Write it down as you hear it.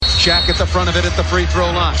Shaq at the front of it at the free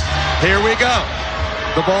throw line. Here we go.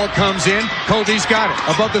 The ball comes in. Kobe's got it.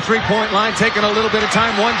 Above the three-point line, taking a little bit of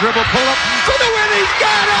time. One dribble, pull up for the win. He's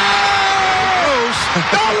got it!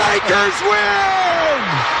 The Lakers win!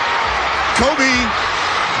 Kobe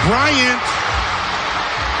Bryant.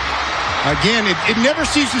 Again, it never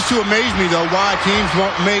ceases to amaze me, though, why teams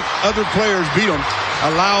won't make other players beat them.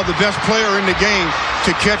 Allow the best player in the game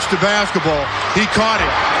to catch the basketball. He caught it,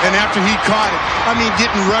 and after he caught it,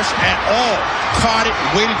 didn't rush at all. Caught it,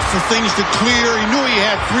 waited for things to clear. He knew he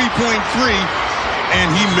had 3.3, and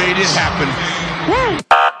he made it happen. Woo!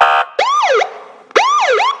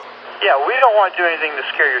 Yeah, we don't want to do anything to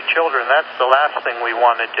scare your children. That's the last thing we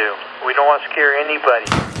want to do. We don't want to scare anybody.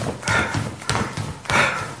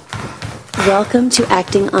 Welcome to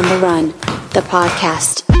Acting on the Run, the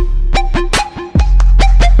podcast.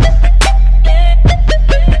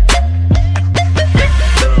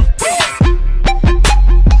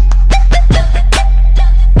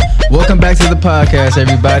 Welcome back to the podcast,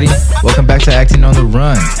 everybody. Welcome back to Acting on the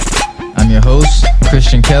Run. I'm your host,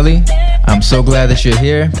 Christian Kelly. I'm so glad that you're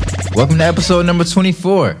here. Welcome to episode number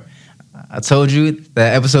 24. I told you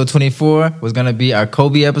that episode 24 was going to be our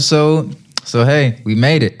Kobe episode. So, hey, we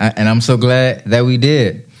made it. And I'm so glad that we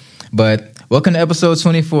did. But welcome to episode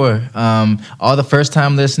 24. All the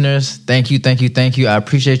first-time listeners, thank you. I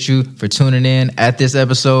appreciate you for tuning in at this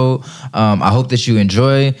episode. I hope that you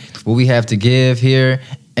enjoy what we have to give here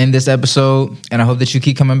in this episode, and I hope that you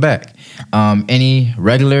keep coming back. Any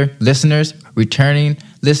regular listeners, returning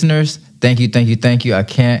listeners, thank you. I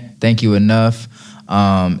can't thank you enough.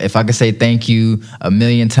 If I could say thank you a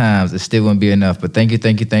million times, it still wouldn't be enough. But thank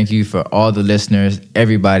you for all the listeners,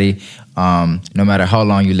 everybody, no matter how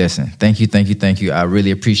long you listen. Thank you. I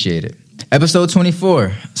really appreciate it. Episode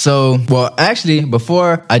 24. So, well, actually,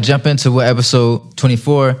 before I jump into what episode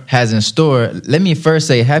 24 has in store, let me first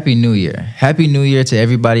say Happy New Year. Happy New Year to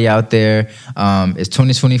everybody out there. It's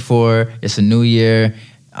 2024. It's a new year.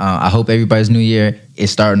 I hope everybody's new year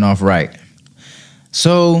is starting off right.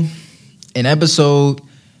 So, in episode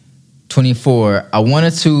 24, I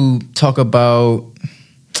wanted to talk about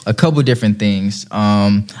a couple different things.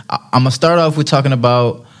 I'm going to start off with talking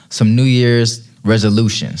about some New Year's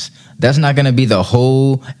resolutions. That's not going to be the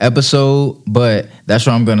whole episode, but that's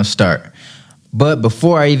where I'm going to start. But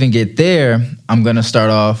before I even get there, I'm going to start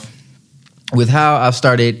off with how I've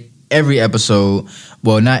started every episode.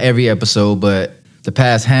 Well, not every episode, but the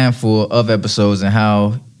past handful of episodes and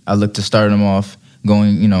how I look to start them off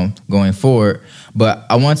going forward. But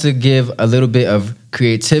I want to give a little bit of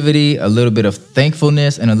creativity, a little bit of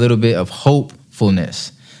thankfulness, and a little bit of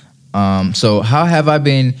hopefulness. So how have I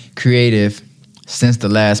been creative since the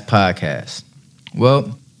last podcast?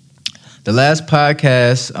 Well, the last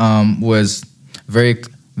podcast was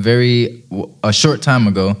very a short time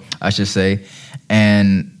ago, I should say.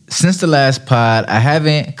 And since the last pod, I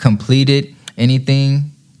haven't completed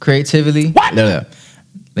anything creatively. No.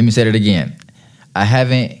 Let me say that again. I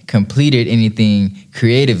haven't completed anything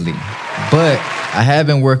creatively, but I have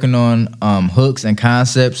been working on hooks and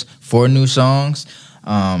concepts for new songs.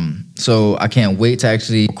 So I can't wait to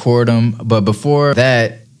actually record them. But before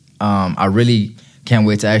that, I really can't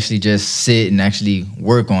wait to actually just sit and actually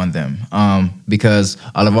work on them. Because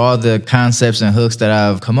out of all the concepts and hooks that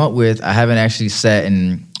I've come up with, I haven't actually sat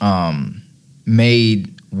and made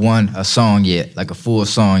a song yet, like a full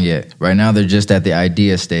song yet. Right now, they're just at the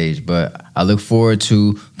idea stage, but I look forward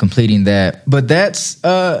to completing that. But that's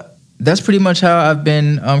pretty much how I've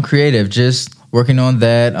been creative, just working on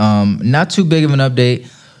that. Not too big of an update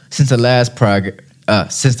since the last podcast,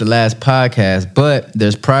 but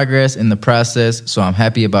there's progress in the process, so I'm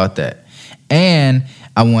happy about that. And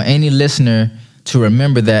I want any listener to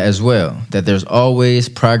remember that as well, that there's always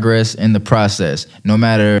progress in the process. No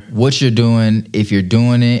matter what you're doing, if you're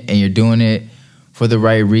doing it and you're doing it for the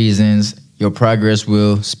right reasons, your progress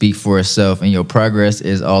will speak for itself, and your progress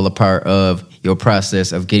is all a part of your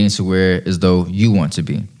process of getting to where as though you want to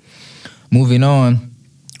be. Moving on,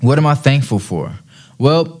 what am I thankful for?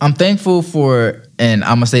 Well, I'm thankful for, and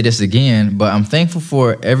I'm going to say this again, but I'm thankful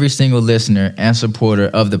for every single listener and supporter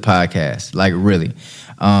of the podcast, like really.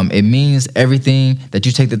 It means everything that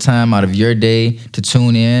you take the time out of your day to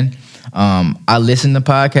tune in. I listen to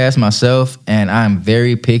podcasts myself, and I'm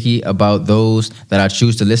very picky about those that I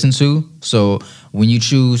choose to listen to. So when you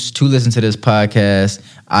choose to listen to this podcast,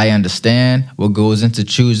 I understand what goes into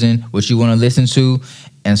choosing what you want to listen to.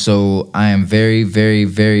 And so I am very, very,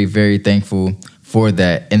 very, very thankful for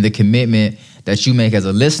that and the commitment that you make as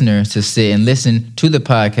a listener to sit and listen to the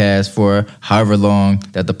podcast for however long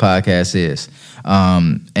that the podcast is.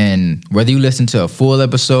 And whether you listen to a full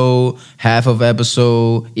episode, half of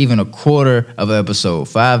episode, even a quarter of episode,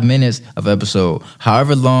 5 minutes of episode,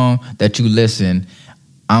 however long that you listen,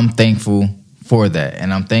 I'm thankful for that.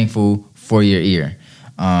 And I'm thankful for your ear.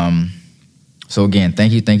 So again,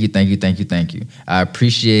 thank you. I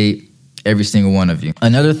appreciate every single one of you.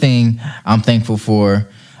 Another thing I'm thankful for,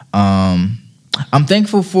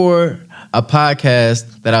 a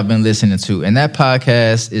podcast that I've been listening to, and that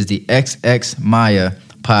podcast is the XX Maya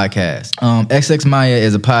podcast. XX Maya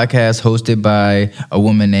is a podcast hosted by a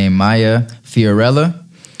woman named Maya Fiorella,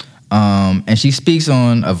 and she speaks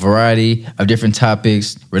on a variety of different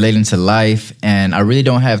topics relating to life, and I really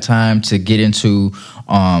don't have time to get into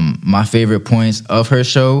my favorite points of her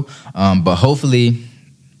show, but hopefully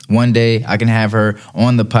one day I can have her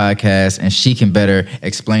on the podcast and she can better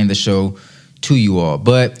explain the show to you all.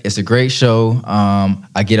 But it's a great show.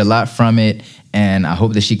 I get a lot from it, and I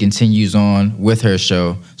hope that she continues on with her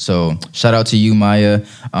show. So shout out to you, Maya.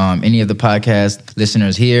 Any of the podcast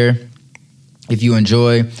listeners here, if you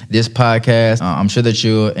enjoy this podcast, I'm sure that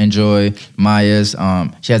you'll enjoy Maya's.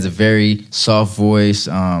 She has a very soft voice,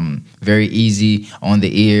 very easy on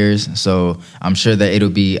the ears. So I'm sure that it'll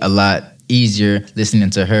be a lot easier listening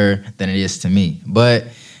to her than it is to me. But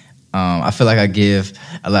I feel like I give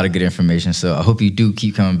a lot of good information, so I hope you do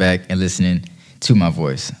keep coming back and listening to my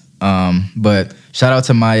voice. But shout out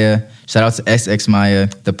to Maya, shout out to XX Maya,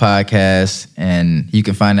 the podcast, and you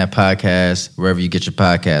can find that podcast wherever you get your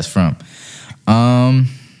podcast from.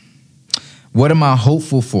 What am I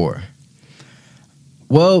hopeful for?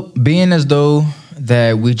 Well, being as though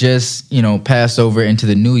that we just, passed over into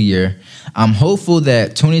the new year, I'm hopeful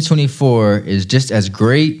that 2024 is just as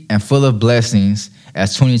great and full of blessings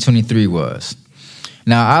as 2023 was.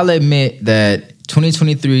 Now, I'll admit that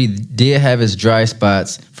 2023 did have its dry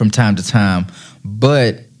spots from time to time,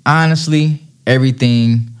 but honestly,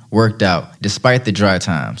 everything worked out despite the dry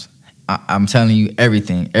times. I'm telling you, every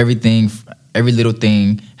little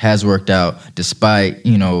thing has worked out despite,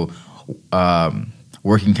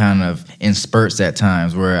 working kind of in spurts at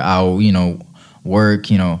times where I'll, work,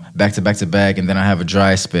 back to back to back, and then I have a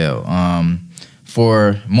dry spell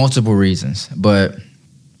for multiple reasons. But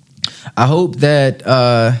I hope that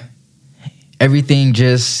everything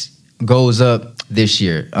just goes up this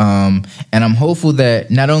year. And I'm hopeful that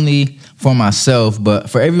not only for myself, but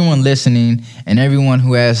for everyone listening and everyone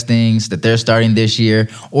who has things that they're starting this year,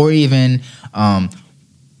 or even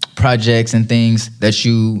projects and things that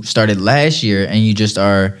you started last year and you just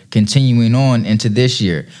are continuing on into this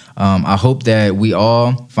year. I hope that we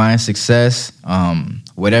all find success,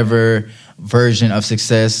 whatever version of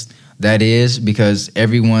success that is, because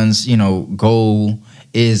everyone's, goal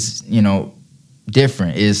is,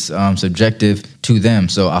 different, is subjective to them.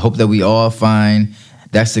 So I hope that we all find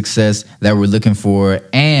that success that we're looking for,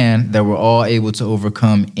 and that we're all able to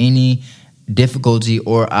overcome any difficulty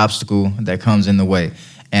or obstacle that comes in the way.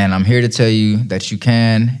 And I'm here to tell you that you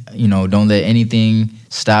can, don't let anything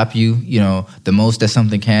stop you. The most that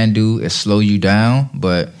something can do is slow you down,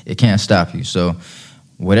 but it can't stop you. So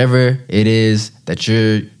whatever it is that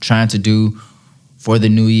you're trying to do for the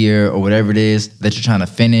new year, or whatever it is that you're trying to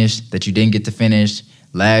finish that you didn't get to finish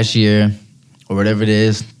last year, or whatever it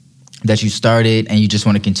is that you started and you just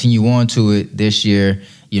want to continue on to it this year,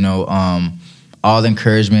 all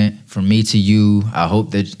encouragement from me to you. I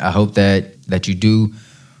hope that you do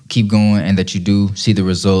keep going, and that you do see the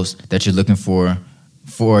results that you're looking for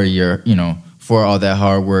your, for all that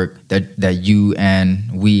hard work that you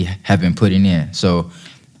and we have been putting in. So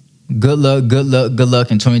good luck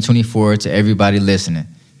in 2024 to everybody listening.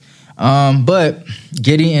 But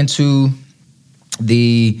getting into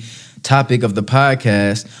the topic of the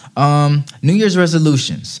podcast, New Year's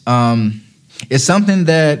resolutions. It's something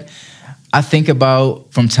that I think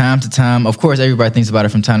about from time to time. Of course, everybody thinks about it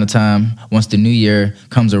from time to time once the new year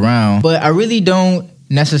comes around. But I really don't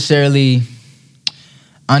necessarily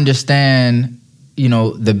understand,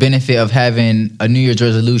 the benefit of having a New Year's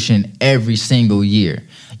resolution every single year.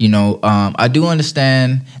 I do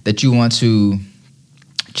understand that you want to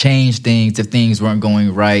change things if things weren't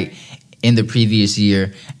going right in the previous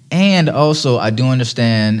year. And also, I do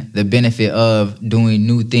understand the benefit of doing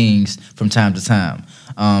new things from time to time.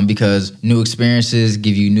 Because new experiences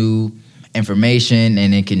give you new information,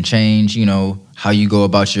 and it can change, how you go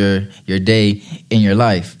about your day in your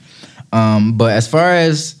life. But as far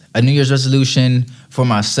as a New Year's resolution for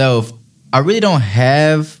myself, I really don't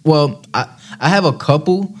have, I have a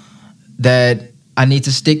couple that I need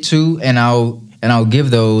to stick to, and I'll and I'll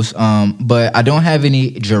give those. But I don't have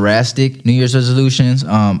any drastic New Year's resolutions.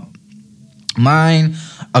 Mine,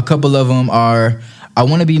 a couple of them are, I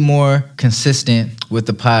want to be more consistent with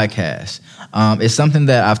the podcast. It's something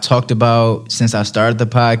that I've talked about since I started the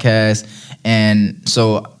podcast. And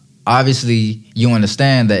so obviously you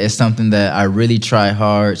understand that it's something that I really try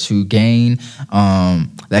hard to gain,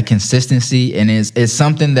 that consistency. And it's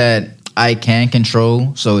something that I can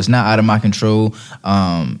control. So it's not out of my control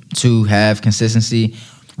to have consistency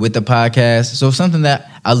with the podcast. So it's something that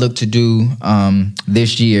I look to do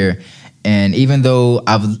this year. And even though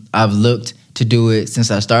I've looked to do it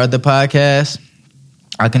since I started the podcast,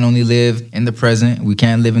 I can only live in the present. We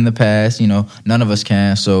can't live in the past. None of us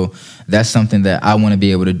can. So that's something that I want to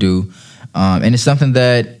be able to do. And it's something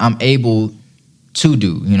that I'm able to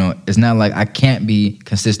do. It's not like I can't be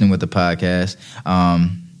consistent with the podcast.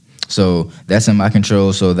 So that's in my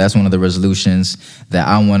control. So that's one of the resolutions that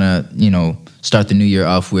I want to, start the new year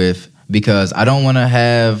off with, because I don't want to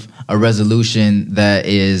have a resolution that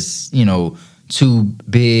is, too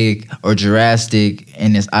big or drastic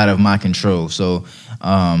and it's out of my control. So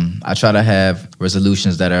I try to have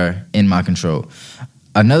resolutions that are in my control.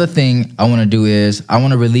 Another thing I want to do is I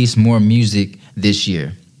want to release more music this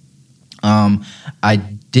year. I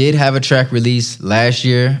did have a track release last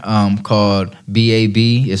year called BAB.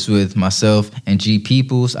 It's with myself and G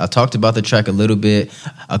Peoples. I talked about the track a little bit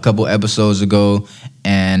a couple episodes ago,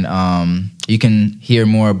 and you can hear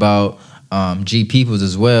more about G Peoples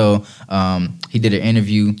as well. He did an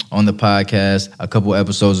interview on the podcast a couple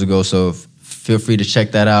episodes ago, so feel free to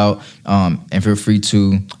check that out, and feel free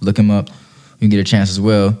to look him up. You can get a chance as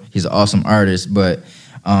well. He's an awesome artist, but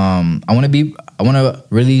I want to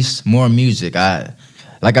release more music.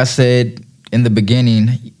 Like I said in the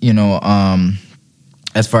beginning,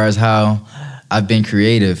 as far as how I've been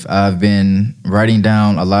creative, I've been writing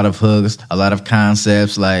down a lot of hooks, a lot of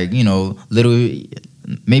concepts, like, little,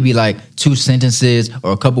 maybe like 2 sentences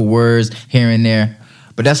or a couple words here and there.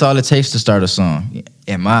 But that's all it takes to start a song,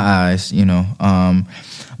 in my eyes,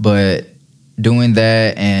 But doing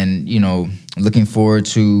that and, looking forward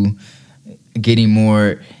to getting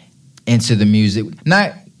more into the music,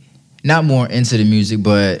 not more into the music,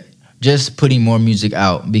 but just putting more music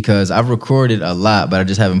out, because I've recorded a lot, but I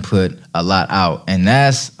just haven't put a lot out. And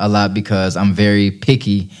that's a lot because I'm very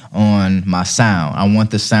picky on my sound. I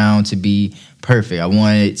want the sound to be perfect. I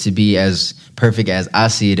want it to be as perfect as I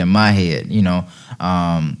see it in my head.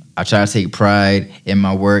 I try to take pride in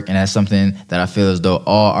my work, and that's something that I feel as though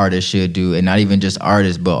all artists should do, and not even just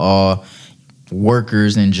artists, but all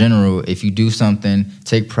workers in general. If you do something,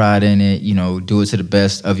 take pride in it, do it to the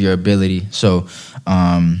best of your ability. So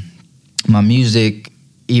my music,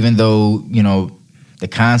 even though, the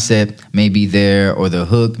concept may be there or the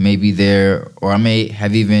hook may be there, or I may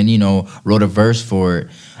have even, wrote a verse for it,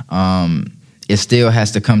 it still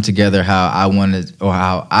has to come together how I want it, or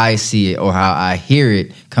how I see it, or how I hear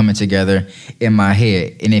it coming together in my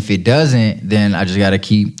head. And if it doesn't, then I just got to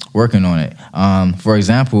keep working on it. For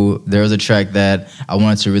example, there was a track that I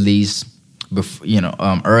wanted to release before,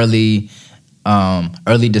 early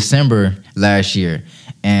December last year,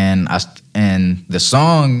 and the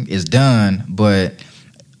song is done, but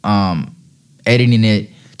editing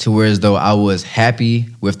it to where as though I was happy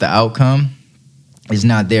with the outcome is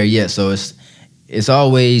not there yet. So it's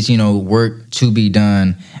always, work to be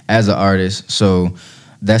done as an artist. So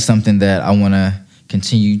that's something that I want to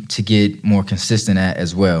continue to get more consistent at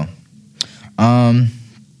as well. And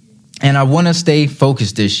I want to stay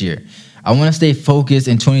focused this year. I want to stay focused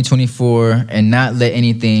in 2024 and not let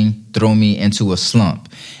anything throw me into a slump.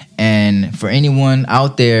 And for anyone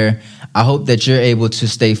out there, I hope that you're able to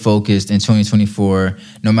stay focused in 2024,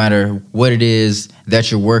 no matter what it is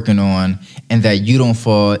that you're working on, and that you don't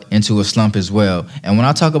fall into a slump as well. And when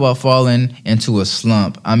I talk about falling into a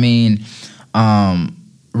slump, I mean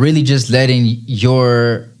really just letting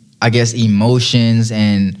your, emotions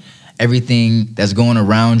and everything that's going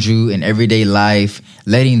around you in everyday life,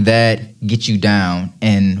 letting that get you down.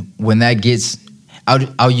 And when that gets,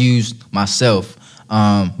 I'll use myself,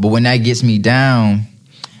 but when that gets me down,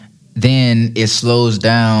 then it slows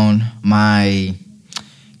down my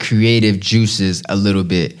creative juices a little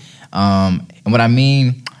bit. And what I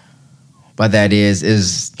mean by that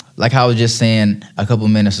is like how I was just saying a couple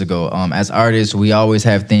minutes ago, as artists, we always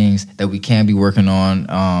have things that we can be working on,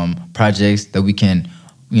 projects that we can,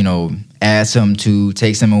 add something to,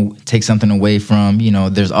 take something away from.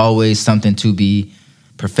 There's always something to be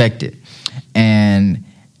perfected. And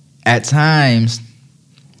at times,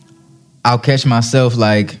 I'll catch myself,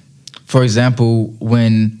 like, for example,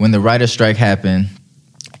 when the writer's strike happened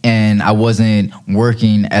and I wasn't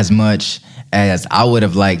working as much as I would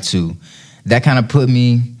have liked to. That kind of put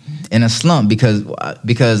me in a slump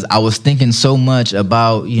because I was thinking so much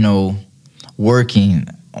about, working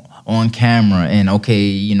on camera and,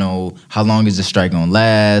 how long is the strike gonna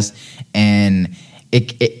last? And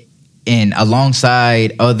and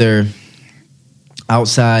alongside other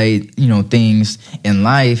outside, things in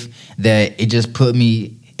life, that it just put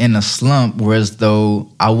me in a slump, whereas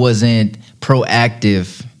though I wasn't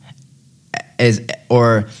proactive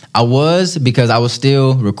or I was, because I was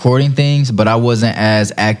still recording things, but I wasn't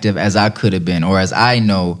as active as I could have been, or as I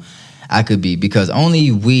know I could be, because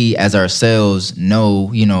only we as ourselves know,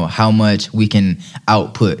 how much we can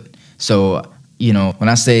output. So, when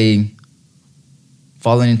I say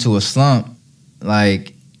falling into a slump,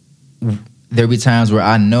 like, there'll be times where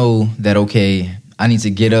I know that, okay, I need to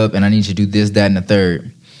get up and I need to do this, that, and the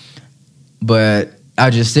third. But I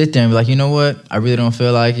just sit there and be like, you know what? I really don't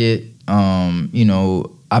feel like it.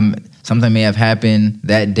 Something may have happened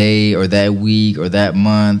that day or that week or that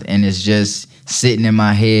month, and it's just sitting in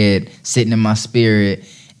my head, sitting in my spirit,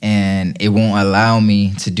 and it won't allow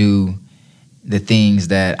me to do the things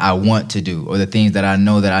that I want to do, or the things that I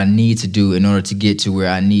know that I need to do in order to get to where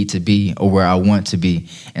I need to be or where I want to be.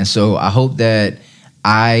 And so I hope that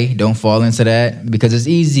I don't fall into that, because it's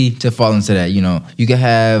easy to fall into that. You can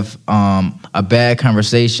have a bad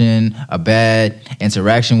conversation, a bad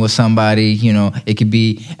interaction with somebody. It could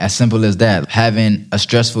be as simple as that. Having a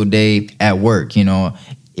stressful day at work,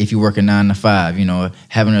 if you work a 9 to 5,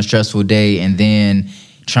 having a stressful day and then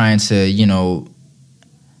trying to,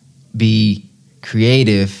 be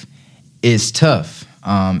creative is tough.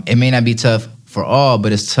 It may not be tough for all,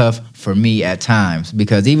 but it's tough for me at times,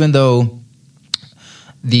 because even though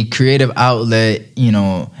the creative outlet,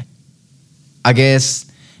 I guess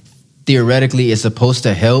theoretically it's supposed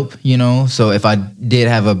to help, so if I did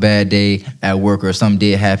have a bad day at work or something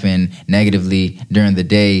did happen negatively during the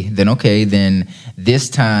day, then okay, then this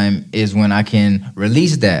time is when I can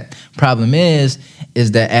release that. Problem is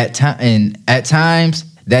that at times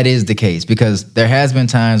that is the case, because there has been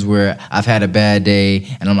times where I've had a bad day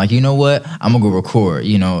and I'm like, you know what, I'm gonna go record,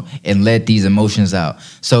 and let these emotions out.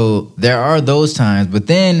 So there are those times, but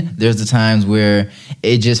then there's the times where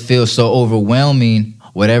it just feels so overwhelming,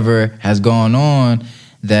 whatever has gone on,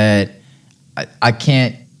 that I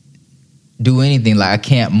can't do anything. Like, I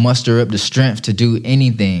can't muster up the strength to do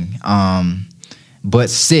anything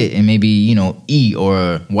but sit and maybe, eat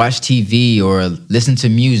or watch TV or listen to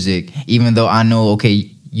music, even though I know, okay,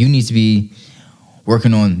 you need to be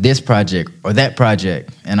working on this project or that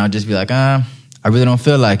project. And I'll just be like, I really don't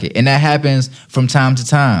feel like it. And that happens from time to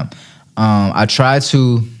time. I try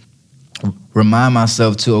to remind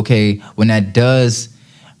myself to, okay, when that does,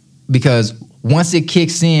 because once it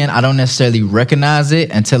kicks in, I don't necessarily recognize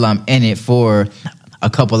it until I'm in it for a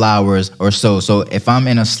couple hours or so. So if I'm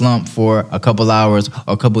in a slump for a couple hours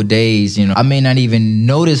or a couple days, I may not even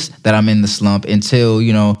notice that I'm in the slump until,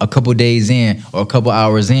 a couple days in or a couple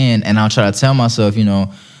hours in, and I'll try to tell myself, you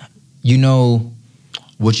know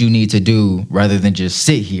what you need to do, rather than just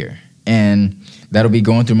sit here. And that'll be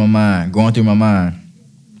going through my mind.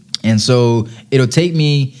 And so it'll take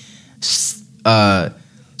me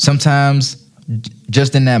sometimes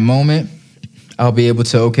just in that moment, I'll be able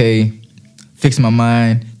to, okay, fix my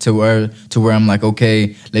mind to where I'm like,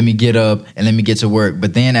 okay, let me get up and let me get to work.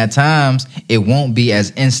 But then at times it won't be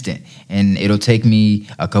as instant, and it'll take me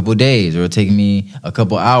a couple days, or it'll take me a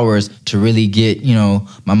couple hours to really get,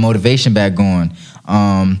 my motivation back going.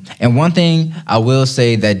 And one thing I will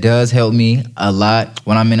say that does help me a lot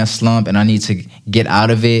when I'm in a slump and I need to get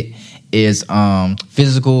out of it is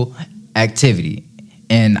physical activity.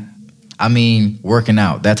 And I mean working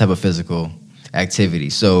out, that type of physical activity.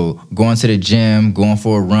 So going to the gym, going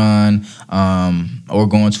for a run, or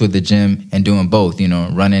going to the gym and doing both,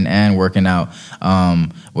 running and working out.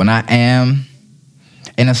 When I am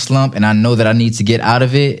in a slump and I know that I need to get out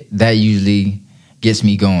of it, that usually gets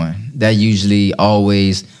me going. That usually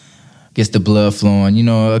always gets the blood flowing,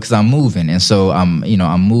 because I'm moving. And so I'm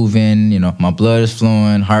moving, my blood is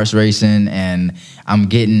flowing, heart's racing, and I'm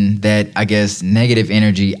getting that, I guess, negative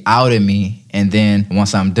energy out of me. And then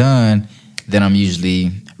once I'm done, then I'm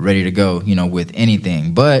usually ready to go, with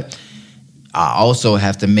anything. But I also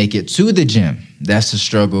have to make it to the gym. That's the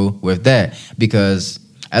struggle with that, because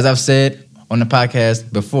as I've said on the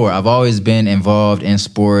podcast before, I've always been involved in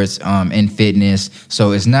sports, in fitness.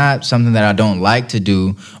 So it's not something that I don't like to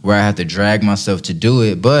do, where I have to drag myself to do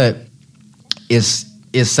it, but it's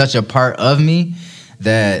such a part of me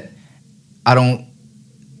that I don't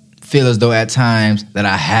feel as though at times that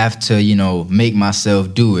I have to, make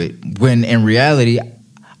myself do it, when in reality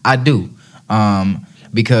I do,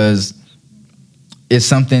 because it's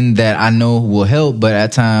something that I know will help, but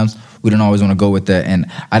at times we don't always want to go with that. And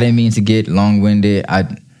I didn't mean to get long-winded.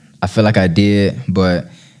 I feel like I did, but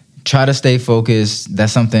try to stay focused.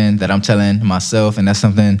 That's something that I'm telling myself, and that's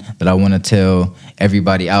something that I want to tell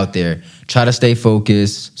everybody out there. Try to stay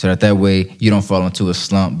focused so that way you don't fall into a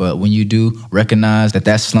slump. But when you do, recognize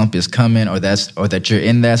that slump is coming, or that you're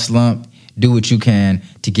in that slump. Do what you can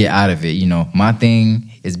to get out of it. You know, my thing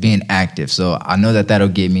is being active, so I know that that'll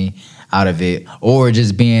get me out of it, or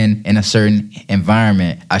just being in a certain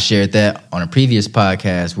environment. I shared that on a previous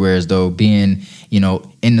podcast, whereas though being,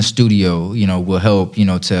 in the studio, will help,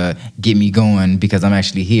 to get me going because I'm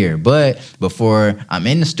actually here. But before I'm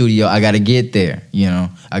in the studio, I got to get there,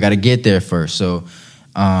 I got to get there first. So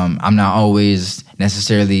I'm not always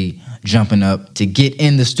necessarily jumping up to get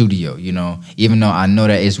in the studio, even though I know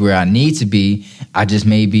that it's where I need to be. I just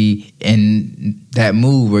may be in that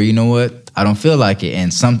mood where, I don't feel like it,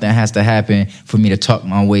 and something has to happen for me to talk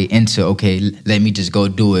my way into, okay, let me just go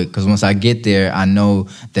do it. Because once I get there, I know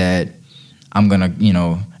that I'm going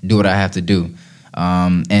to, do what I have to do.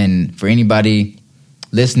 And for anybody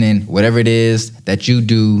listening, whatever it is that you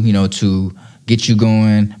do, to get you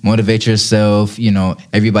going, motivate yourself,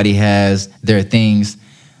 everybody has their things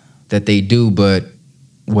that they do, but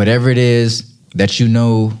whatever it is that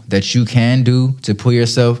that you can do to pull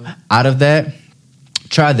yourself out of that,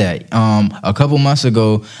 try that. A couple months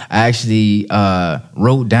ago, I actually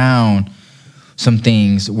wrote down some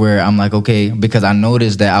things where I'm like, okay, because I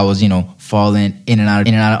noticed that I was, falling in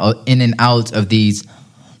and out of these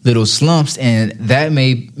little slumps, and that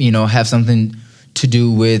may, have something to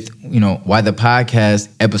do with, why the podcast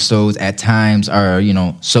episodes at times are,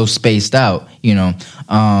 so spaced out,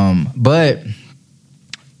 but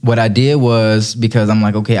what I did was, because I'm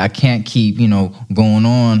like, okay, I can't keep, going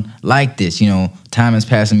on like this, time is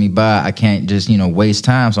passing me by. I can't just, waste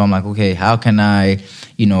time. So I'm like, okay, how can I,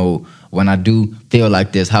 when I do feel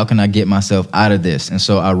like this, how can I get myself out of this? And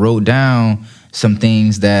so I wrote down some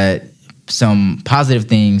positive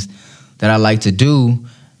things that I like to do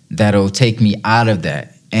that'll take me out of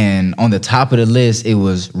that. And on the top of the list, it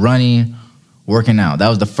was running, working out. That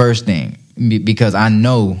was the first thing, because I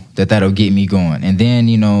know that that'll get me going. And then,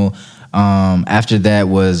 after that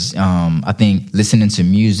was, I think, listening to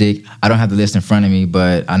music. I don't have the list in front of me,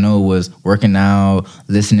 but I know it was working out,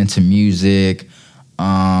 listening to music,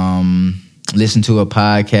 listen to a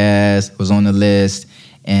podcast was on the list.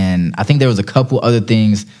 And I think there was a couple other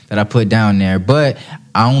things that I put down there, but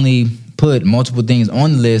I only put multiple things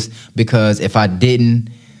on the list because if I didn't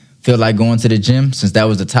feel like going to the gym, since that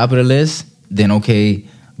was the top of the list, then okay,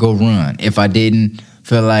 go run. If I didn't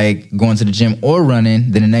feel like going to the gym or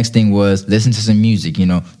running, then the next thing was listen to some music,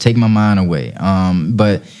 take my mind away.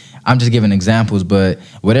 But I'm just giving examples, but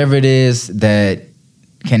whatever it is that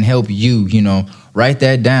can help you, write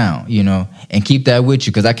that down, and keep that with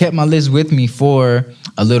you. Because I kept my list with me for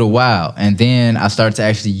a little while, and then I started to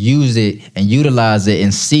actually use it and utilize it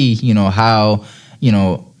and see, how,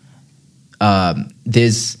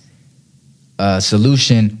 this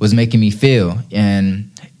solution was making me feel.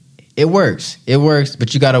 And it works,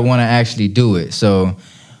 but you got to want to actually do it. So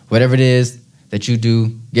whatever it is that you do,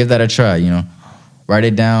 give that a try, write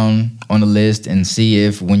it down on the list and see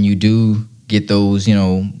if when you do get those,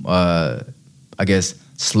 I guess,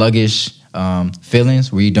 sluggish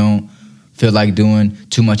feelings where you don't feel like doing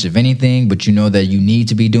too much of anything, but you know that you need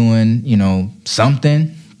to be doing,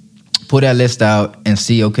 something, pull that list out and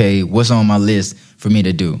see, okay, what's on my list for me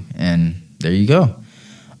to do? And there you go.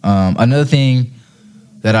 Another thing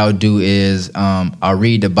that I'll do is I'll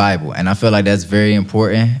read the Bible, and I feel like that's very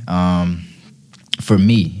important for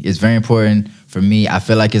me. It's very important for me. I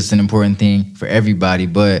feel like it's an important thing for everybody,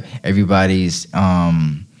 but everybody's,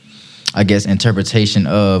 I guess, interpretation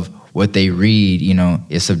of what they read,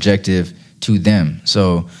 is subjective to them.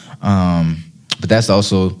 So, but that's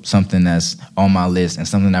also something that's on my list and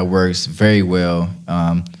something that works very well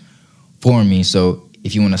for me. So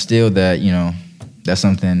if you want to steal that, that's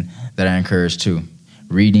something that I encourage too.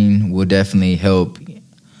 Reading will definitely help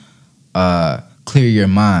clear your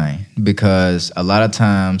mind, because a lot of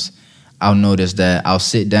times I'll notice that I'll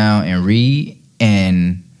sit down and read,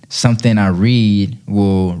 and something I read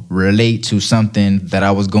will relate to something that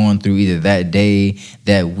I was going through either that day,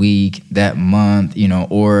 that week, that month,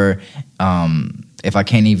 or if I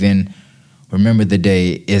can't even remember the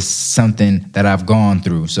day, it's something that I've gone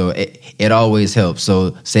through. So it always helps.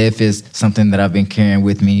 So say if it's something that I've been carrying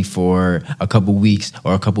with me for a couple weeks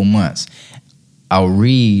or a couple months, I'll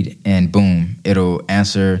read and boom, it'll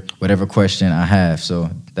answer whatever question I have. So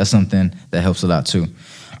that's something that helps a lot too.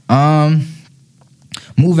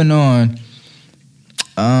 Moving on.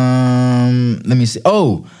 let me see.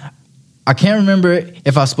 Oh, I can't remember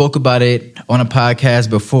if I spoke about it on a podcast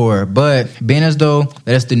before, but being as though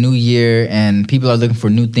that it's the new year and people are looking for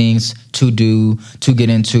new things to do, to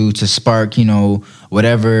get into, to spark,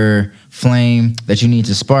 whatever flame that you need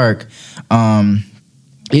to spark.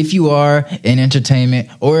 If you are in entertainment,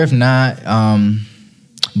 or if not,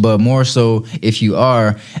 but more so if you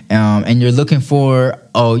are, and you're looking for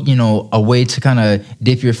a way to kind of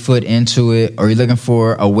dip your foot into it, or you're looking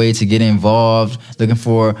for a way to get involved, looking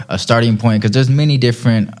for a starting point, because there's many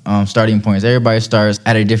different starting points. Everybody starts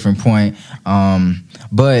at a different point.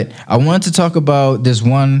 But I wanted to talk about this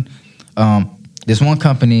one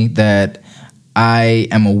company that I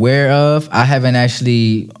am aware of. I haven't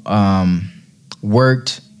actually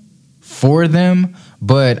worked for them,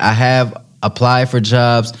 but I have applied for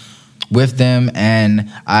jobs with them,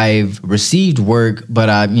 and I've received work, but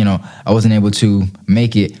I wasn't able to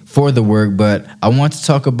make it for the work. But I want to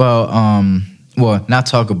talk about, not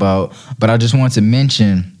talk about, but I just want to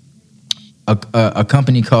mention a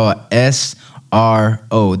company called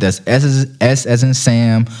SRO. That's S as in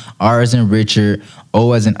Sam, R as in Richard,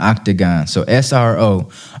 O as in Octagon. So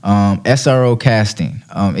SRO, SRO Casting.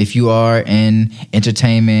 If you are in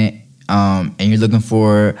entertainment, and you're looking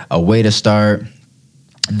for a way to start,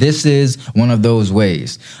 this is one of those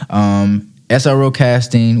ways. SRO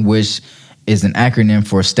Casting, which is an acronym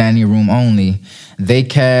for Standing Room Only, they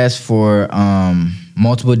cast for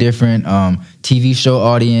multiple different TV show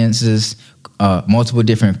audiences, multiple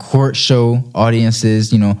different court show audiences,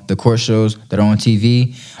 the court shows that are on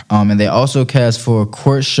TV, and they also cast for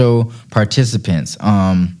court show participants.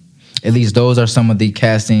 At least those are some of the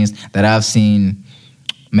castings that I've seen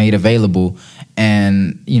made available.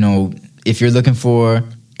 And if you're looking for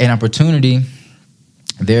an opportunity,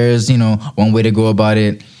 there's one way to go about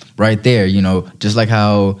it right there. Just like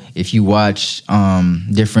how if you watch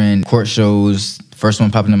different court shows, first one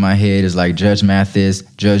popping in my head is like Judge Mathis,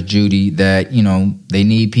 Judge Judy, that they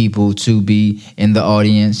need people to be in the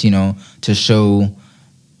audience, to show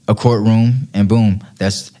a courtroom, and boom,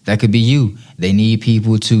 that could be you. They need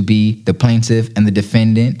people to be the plaintiff and the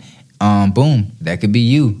defendant. Boom, that could be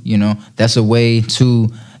you. That's a way to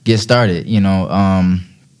get started.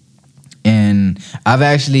 And I've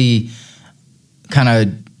actually kind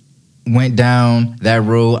of went down that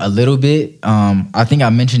road a little bit. I think I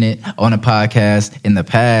mentioned it on a podcast in the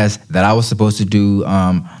past that I was supposed to do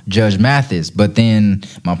Judge Mathis, but then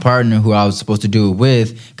my partner who I was supposed to do it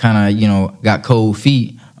with kind of, got cold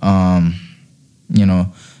feet, to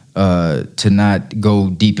not go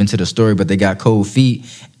deep into the story, but they got cold feet,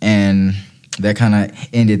 and that kind of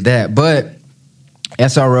ended that. But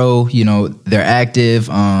SRO, they're active.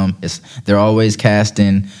 They're always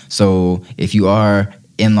casting. So if you are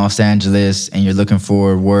in Los Angeles and you're looking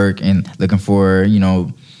for work and looking for,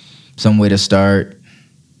 some way to start,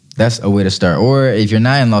 that's a way to start. Or if you're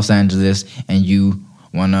not in Los Angeles and you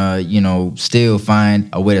want to, still find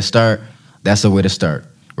a way to start, that's a way to start.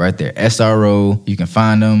 Right there, SRO. You can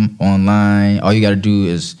find them online. All you got to do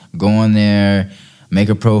is go on there, make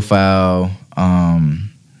a profile, and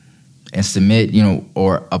submit,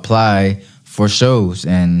 or apply for shows.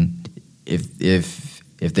 And if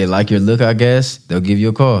they like your look, I guess they'll give you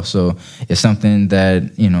a call. So it's something that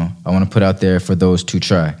I want to put out there for those to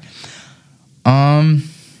try. I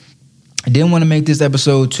didn't want to make this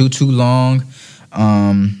episode too long,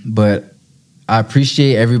 but I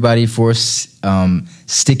appreciate everybody for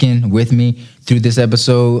sticking with me through this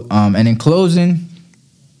episode. And in closing,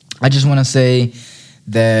 I just want to say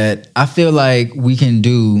that I feel like we can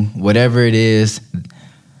do whatever it is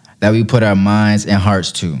that we put our minds and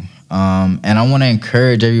hearts to. And I want to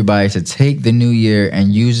encourage everybody to take the new year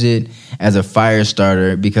and use it as a fire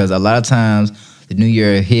starter, because a lot of times the new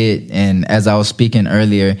year hit, and as I was speaking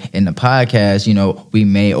earlier in the podcast, we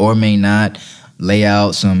may or may not lay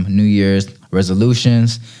out some New Year's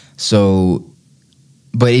resolutions. So,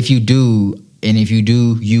 but if you do, and if you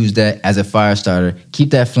do use that as a fire starter, keep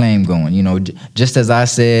that flame going. Just as I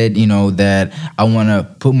said, that I want to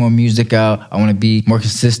put more music out. I want to be more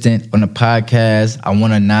consistent on the podcast. I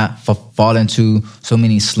want to not fall into so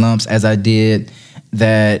many slumps as I did.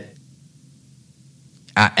 And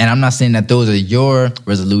I'm not saying that those are your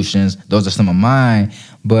resolutions. Those are some of mine.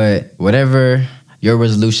 But whatever your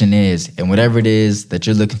resolution is, and whatever it is that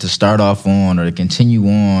you're looking to start off on or to continue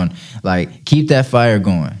on, like, keep that fire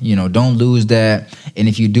going. Don't lose that. And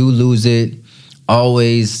if you do lose it,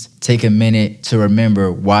 always take a minute to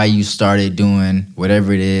remember why you started doing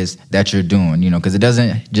whatever it is that you're doing, because it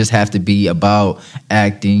doesn't just have to be about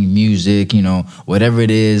acting, music, whatever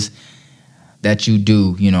it is that you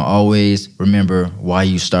do, always remember why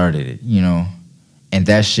you started it, and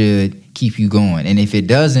that should keep you going. And if it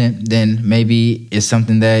doesn't, then maybe it's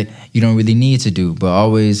something that you don't really need to do. But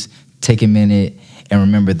always take a minute and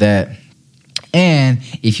remember that. And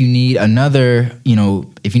if you need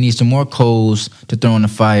if you need some more coals to throw in the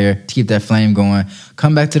fire to keep that flame going,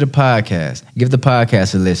 come back to the podcast. Give the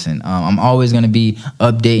podcast a listen. I'm always going to be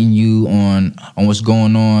updating you on what's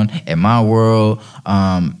going on in my world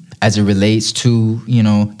as it relates to,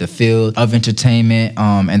 the field of entertainment.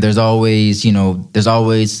 And there's always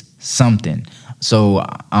something. So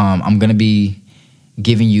I'm going to be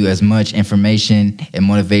giving you as much information and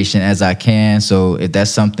motivation as I can. So if that's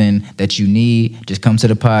something that you need, just come to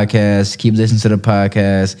the podcast, keep listening to the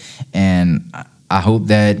podcast, and I hope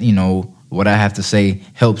that, what I have to say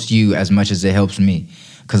helps you as much as it helps me.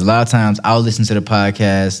 Because a lot of times I'll listen to the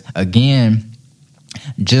podcast again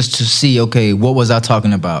just to see, okay, what was I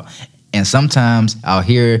talking about? And sometimes I'll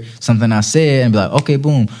hear something I said and be like, okay,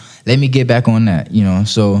 boom, let me get back on that,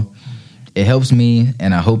 so it helps me,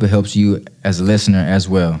 and I hope it helps you as a listener as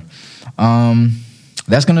well.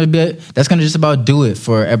 That's gonna just about do it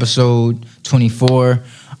for episode 24.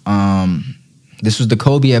 This was the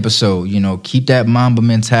Kobe episode. Keep that Mamba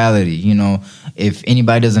mentality. If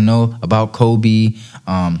anybody doesn't know about Kobe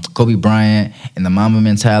Bryant and the Mamba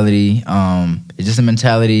mentality, it's just a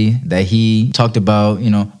mentality that he talked about.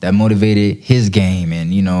 That motivated his game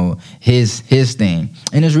and his thing.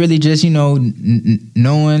 And it's really just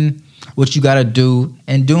knowing what you got to do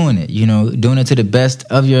and doing it, doing it to the best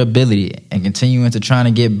of your ability and continuing to trying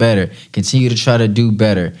to get better, continue to try to do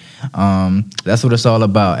better. That's what it's all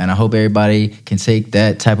about. And I hope everybody can take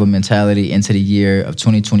that type of mentality into the year of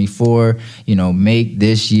 2024, make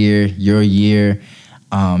this year your year.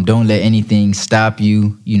 Don't let anything stop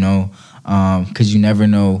you, because you never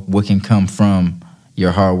know what can come from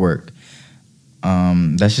your hard work.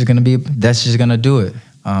 That's just going to do it.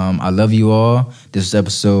 I love you all. This is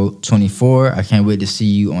episode 24. I can't wait to see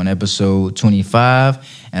you on episode 25.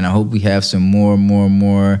 And I hope we have some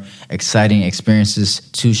more exciting experiences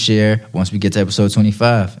to share once we get to episode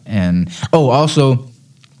 25. And also,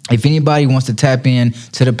 if anybody wants to tap in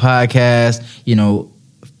to the podcast,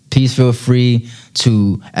 please feel free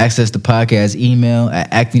to access the podcast email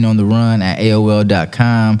at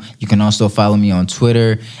actingontherun@aol.com. You can also follow me on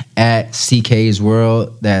Twitter at CK's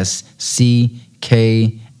World. That's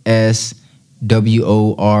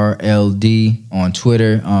CKSWORLD on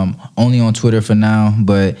Twitter. Only on Twitter for now,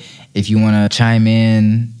 but if you want to chime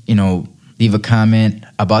in, leave a comment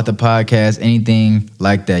about the podcast, anything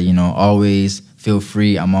like that, always feel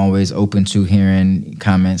free. I'm always open to hearing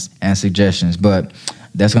comments and suggestions. But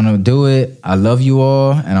that's going to do it. I love you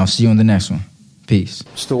all, and I'll see you on the next one. Peace.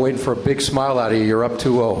 Still waiting for a big smile out of you. You're up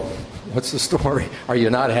 2-0. What's the story? Are you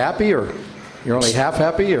not happy, or you're only half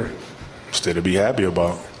happy, or? Still to be happy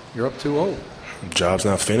about. You're up 2-0. Job's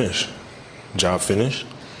not finished. Job finished?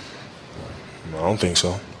 I don't think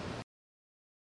so.